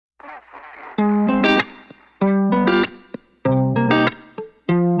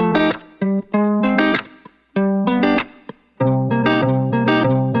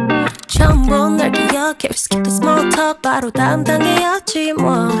Can we skip the small talk 바로 다음 단계였지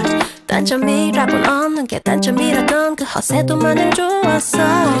뭐 단점이라곤 없는 게 단점이라던 그 허세도 마냥 좋았어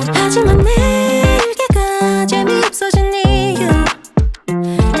하지만 내일개가 재미없어진 이유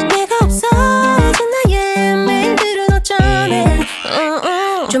내가 없어진 나의 메인들은 어쩌네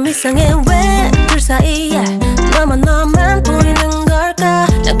좀 이상해 왜 둘 사이에 너만 보이는 걸까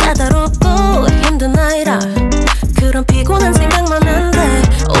난 까다롭고 힘든 아이라 그런 피곤한 생각만 한데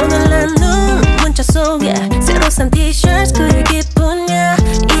오늘 난 눈 문자 속에 새로 산 티셔츠 그 얘기뿐이야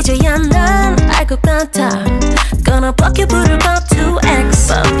이제야 난 알 것 같아 Gonna block you 부를까 2X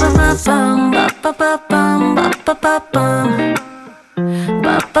빠빠빠밤 빠빠빠밤 빠빠빠밤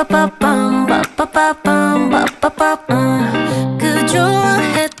빠빠빠밤 빠빠빠밤 빠빠빠밤 그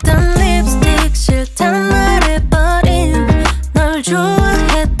좋아했던 립스틱 싫단 말해버린 널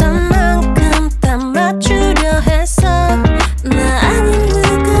좋아했던 만큼 다 맞추려 했어 나 아닌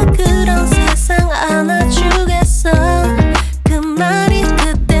누가 그런 세상 안아주겠어 그 말이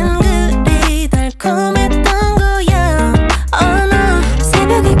그땐 그리 달콤했던 거야 Oh no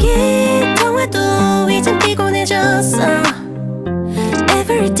새벽에 기통해도 이젠 피곤해졌어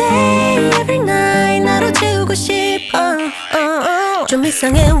Every day, every night 나로 채우고 싶어 좀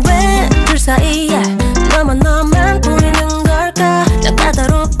이상해 왜 둘 사이에 너만 보이는 걸까 난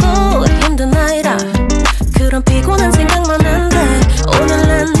까다롭고 힘든 아이라 그런 피곤한 생각만 한데 오늘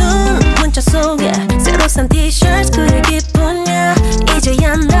난 눈 문자 속에 새로 산 티셔츠 그 얘기뿐이야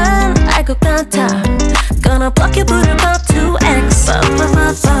이제야 난 알 것 같아 Gonna block you 부를까 2X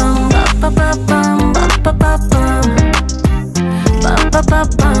빠빠빠밤 빠빠빠밤 빠빠빠밤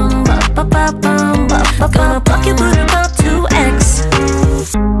빠빠빠밤 빠빠빠밤 Gonna block you 부를까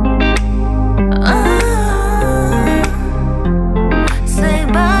 2X Say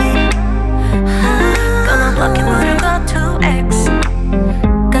bye Gonna block you 부를까 2X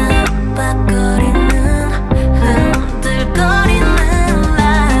깜빡거리는 흔들거리는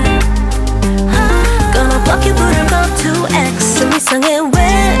light Gonna block you 부를까 2X 좀 이상해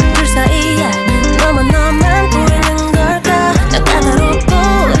왜 둘 사이에 너만 보이는 걸까 난 까다롭고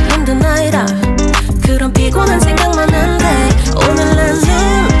힘든 아이라 그런 피곤한 생각만 한데 오늘 난 눈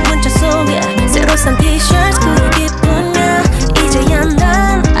문자 속에 새로 산 티셔츠 그 얘기뿐이야 이제야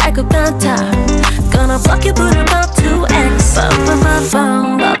난 알 것 같아 Gonna block you 부를까 2X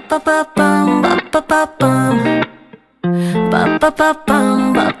빠빠빠밤 빠빠빠밤 빠빠빠밤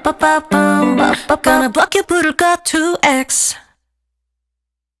빠빠빠밤 빠빠빠밤 Gonna block you 부를까 2X